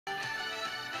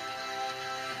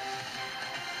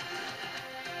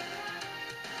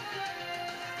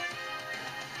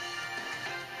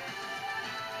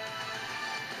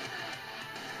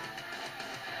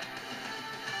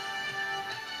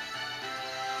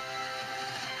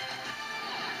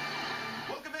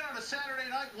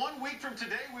tonight, 1 week from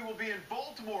today, we will be in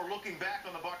Baltimore looking back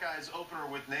on the Buckeyes opener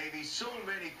with Navy. So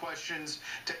many questions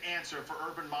to answer for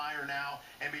Urban Meyer now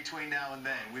and between now and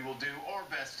then. We will do our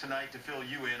best tonight to fill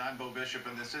you in. I'm Beau Bishop,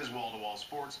 and this is Wall to Wall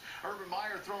Sports. Urban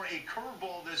Meyer throwing a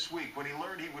curveball this week when he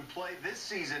learned he would play this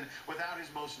season without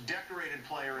his most decorated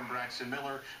player in Braxton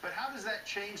Miller. But how does that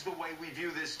change the way we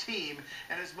view this team?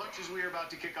 And as much as we are about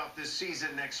to kick off this season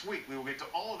next week, we will get to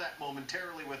all of that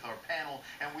momentarily with our panel,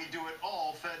 and we do it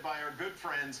all fed by our good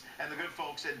friends and the good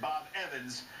folks at Bob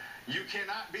Evans. You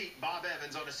cannot beat Bob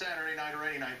Evans on a Saturday night or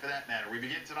any night for that matter. We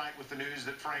begin tonight with the news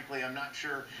that, frankly, I'm not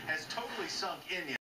sure has totally sunk in yet.